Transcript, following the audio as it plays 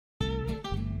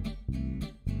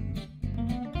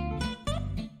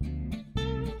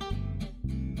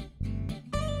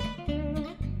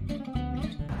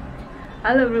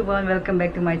Hello everyone, welcome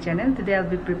back to my channel. Today I'll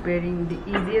be preparing the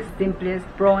easiest, simplest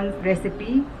prawn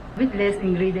recipe with less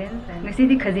ingredients. Ngasi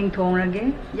di khajing thong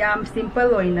rage. Yam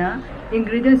simple oina.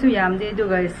 Ingredients su yam de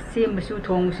duga same su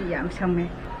thong su yam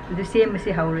same. The same si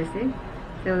how rese.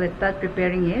 So let's start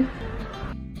preparing it.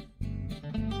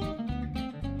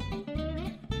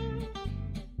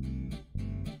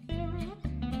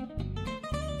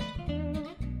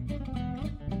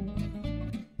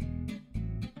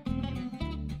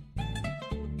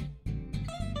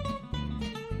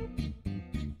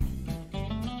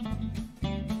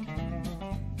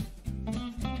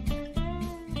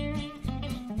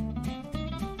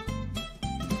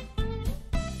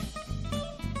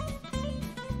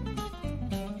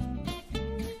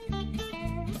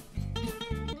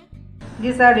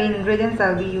 These are the ingredients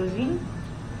I'll be using.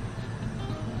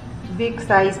 Big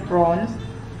size prawns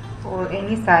or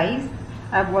any size.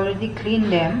 I've already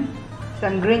cleaned them.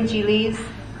 Some green chilies,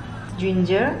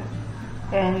 ginger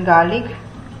and garlic.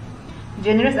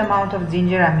 Generous amount of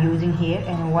ginger I'm using here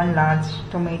and one large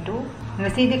tomato.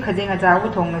 Ngasi di khajing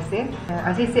achouba thong nase.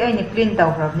 Asi se aina clean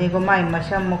tawkrabne ko mai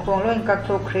masam mokong lo inkak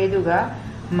thokre duga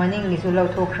maning ni su lau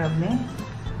thokrabne.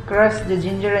 Crush the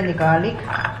ginger and the garlic.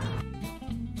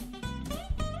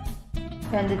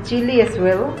 And the chili as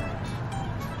well.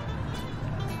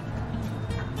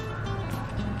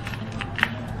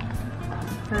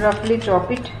 Roughly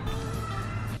chop it.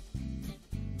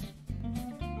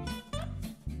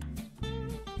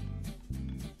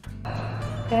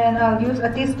 And I'll use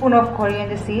a teaspoon of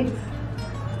coriander seeds.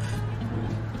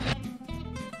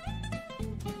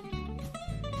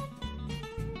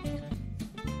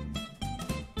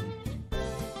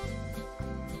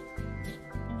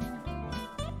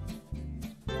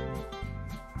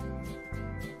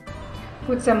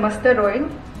 Put some mustard oil.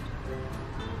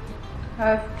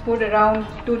 I've put around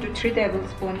 2 to 3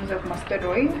 tablespoons of mustard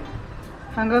oil.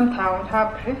 Hangam thau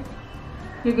thapre.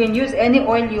 You can use any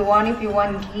oil you want. If you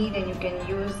want ghee, then you can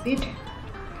use it.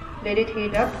 Let it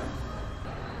heat up.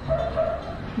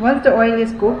 Once the oil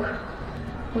is cooked,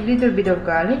 put a little bit of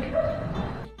garlic.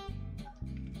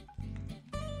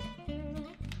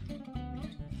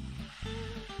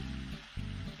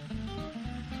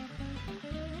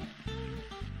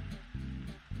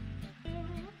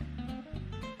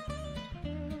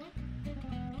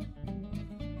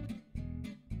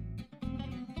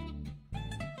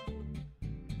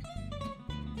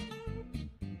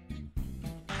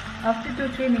 After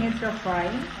 2-3 minutes of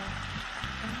frying,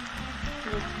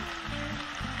 put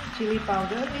chili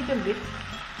powder a little bit.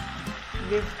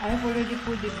 I've already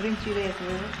put the green chili as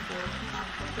well, so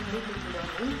put a little bit of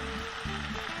it.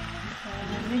 And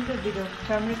a little bit of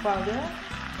turmeric powder,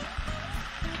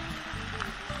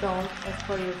 salt as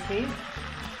per your taste.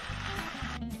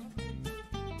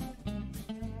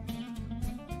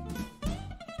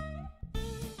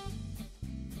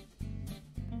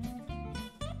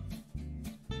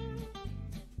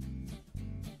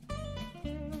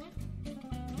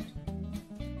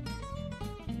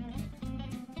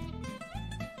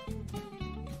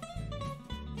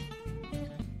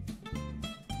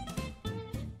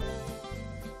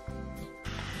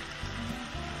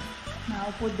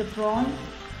 Now put the prawn.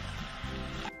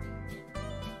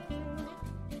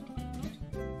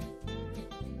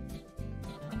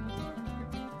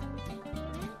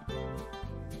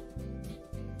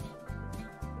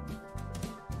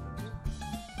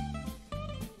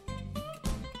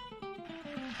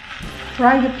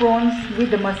 Fry the prawns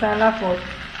with the masala for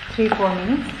 3-4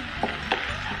 minutes.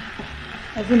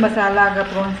 As the masala ga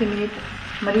prawn si minute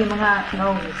mari mga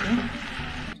ngaw nisi.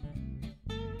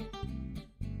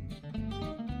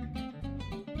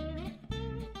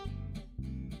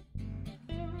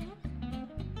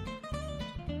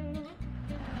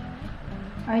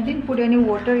 I didn't put any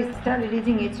water, it started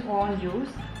releasing its own juice.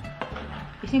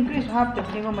 It's increased half the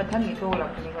thing of mathan ito wala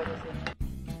ko.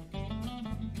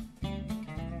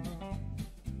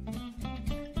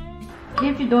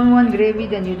 If you don't want gravy,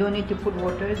 then you don't need to put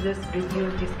water, just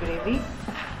reduce this gravy.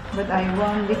 But I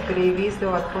want this gravy,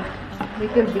 so I put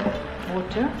little bit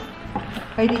water.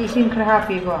 I did isin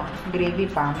krahapi ko gravy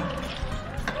pan.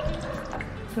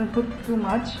 Don't put too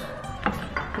much,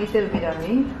 little bit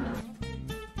only.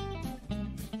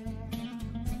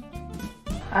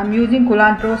 I'm using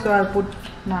culantro, so I'll put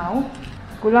now.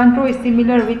 Culantro is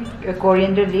similar with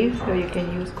coriander leaves, so you can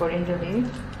use coriander leaves.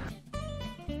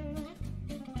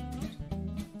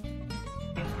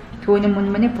 Thuy naman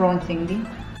man yung prawn singdi.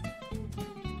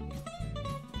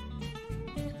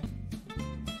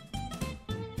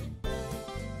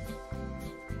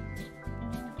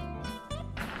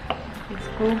 It's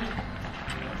cooked.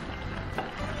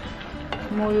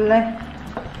 Mulle.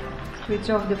 Switch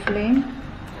off the flame.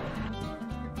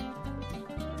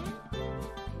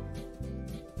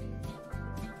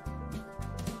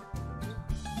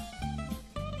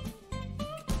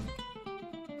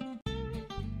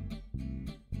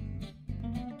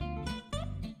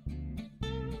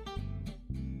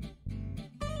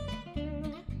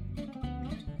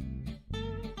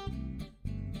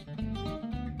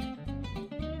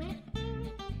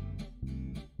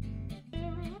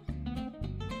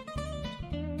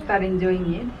 Start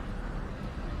enjoying it.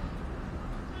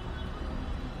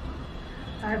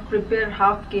 I have prepared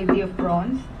half kg of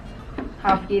prawns.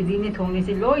 Half kg ni thongni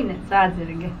si loi na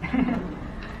sajirge.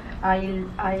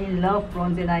 I love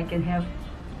prawns and I can have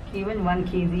even 1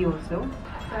 kg also.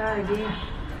 Again,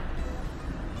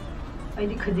 I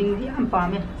di khajing di am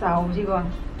pame chao ji go.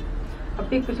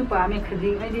 Apik ku su pame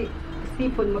khajing I di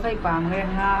seafood ma kai pam ngai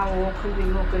nga o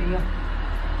khajing o kariya.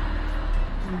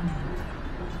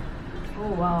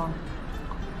 Oh wow,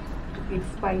 it's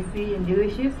spicy and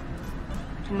delicious.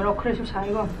 Morocco is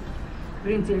also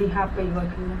green chili happy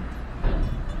working.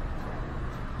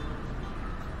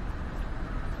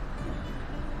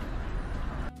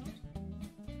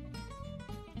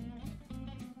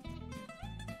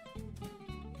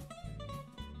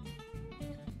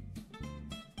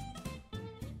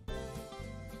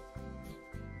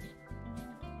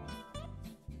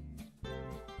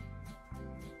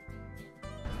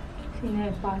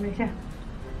 Sini panik siya.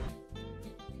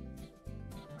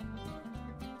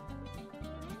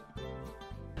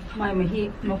 Mai mahi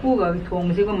maku ga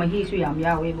thong si ko mahi su yam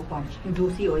yawe bu ko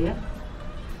juicy oye.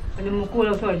 Ani maku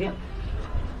la so je.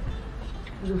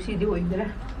 Juicy di oye dra.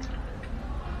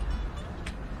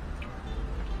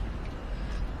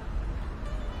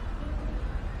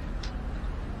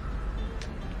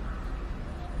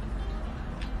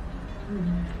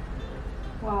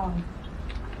 Wow.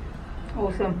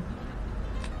 Awesome.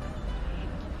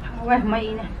 Well,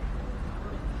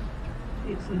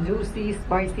 it's juicy,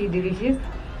 spicy, delicious.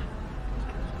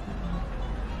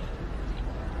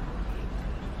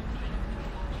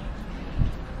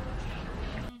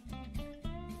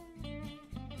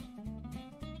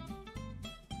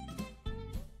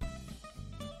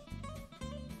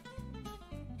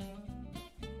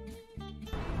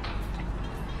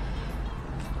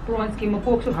 Prawns ki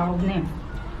mapok su hawag na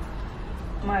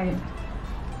may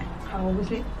hawag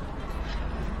si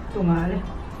tungale.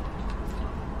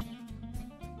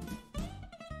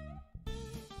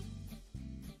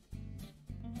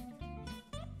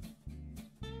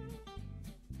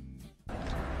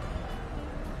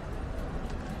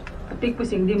 Kapik po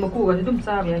sing di maku kasi dum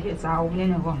sabi ay hawag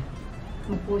na ko.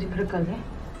 Maku si krakal eh.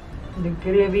 The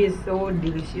gravy is so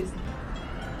delicious.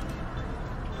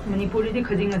 Manipuri di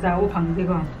khajing azaw phang di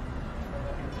ko.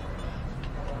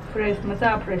 Fresh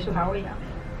masa fresh su hawag ya.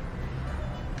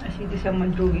 Asi di sa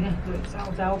mandrugi na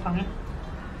azaw phang eh.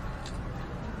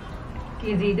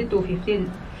 KG di 250.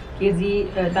 KG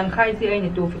tangkai si ay ni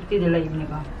 250 de lai ni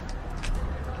ko.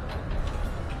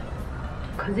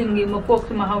 Khajing gi mapok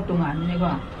su mahaw tungan ni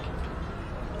ko.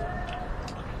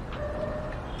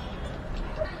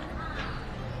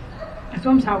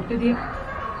 Some south to the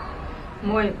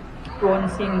more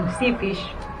prawns in sea fish.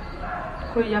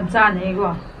 Kuyam sana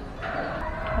go.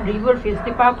 River fish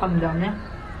the pa pang down ne.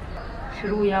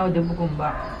 Shuru yaw de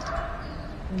bukumba.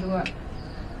 Dua.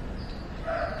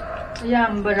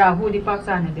 Yam barahu di pa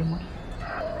sana de mo.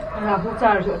 Rahu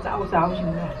char so chao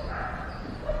shinga.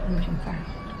 Chinga.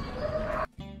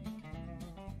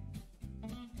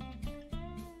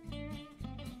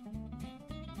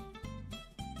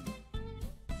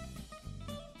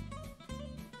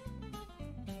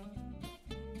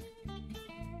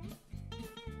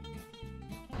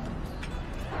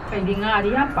 Kay di nga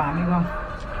di yan pami ko.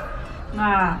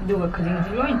 Nga duga khajing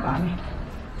si loin pami.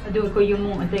 Adu ko yung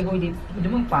mong atay ko di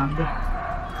dumong pam de.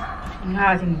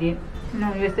 Nga sing di.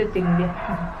 No yeste ting di.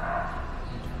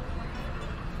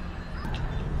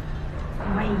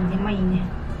 Maine.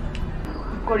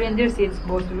 Coriander seeds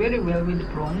goes very well with the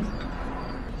prawns.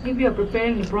 If you are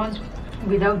preparing the prawns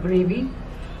without gravy,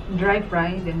 dry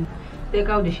fry, then take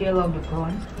out the shell of the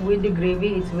prawns. With the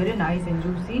gravy, it's very nice and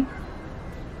juicy.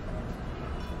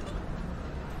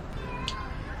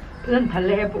 Then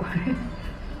thale po.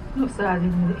 No sa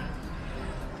din di.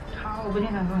 How ba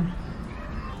na kon?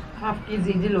 Half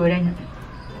kg di loi na.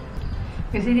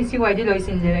 Kasi di si wai di loi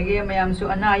sin lagi mayam su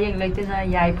anayeng laite na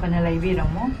yai phana lai bi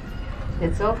ramo.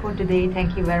 That's all for today.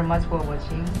 Thank you very much for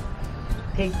watching.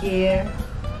 Take care.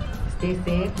 Stay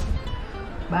safe.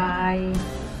 Bye.